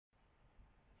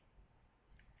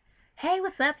Hey,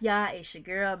 what's up, y'all? It's your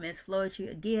girl, Miss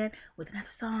Floetry, again with another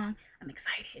song. I'm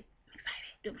excited.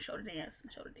 Do my shoulder dance.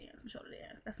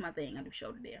 That's my thing. I do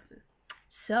shoulder dances.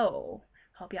 So,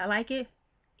 hope y'all like it.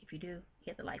 If you do,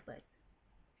 hit the like button.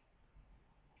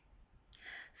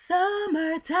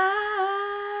 Summertime,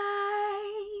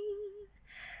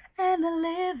 and the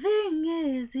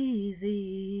living is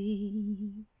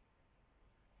easy.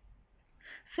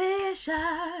 Fish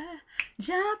are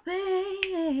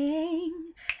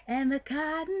jumping, and the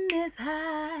cotton is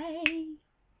high.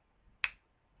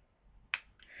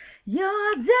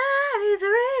 Your daddy's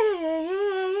rich,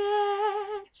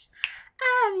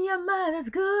 and your mother's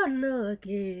good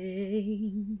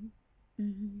looking.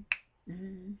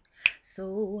 Mm-hmm.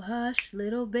 So hush,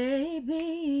 little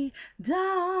baby,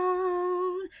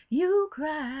 don't you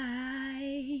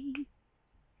cry.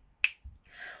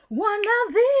 One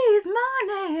of these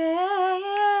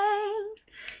mornings,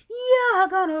 you're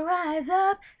gonna rise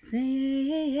up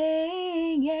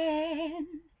singing.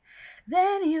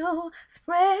 Then you'll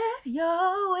spread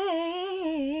your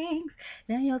wings.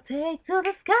 Then you'll take to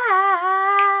the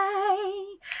sky.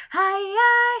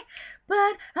 High,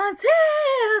 but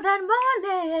until that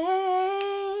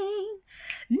morning,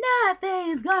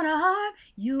 nothing's gonna harm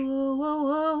you.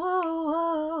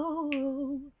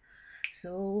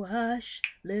 So hush,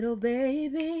 little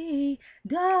baby,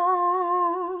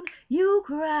 don't you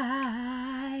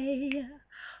cry.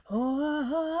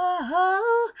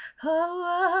 Oh,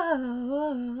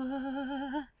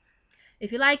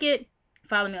 If you like it,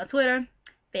 follow me on Twitter,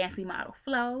 Fancy Model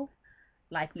Flo.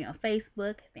 Like me on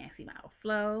Facebook, Fancy Model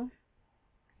Flo.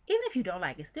 Even if you don't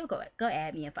like it, still go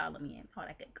add me and follow me and all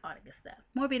that good stuff.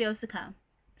 More videos to come.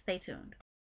 Stay tuned.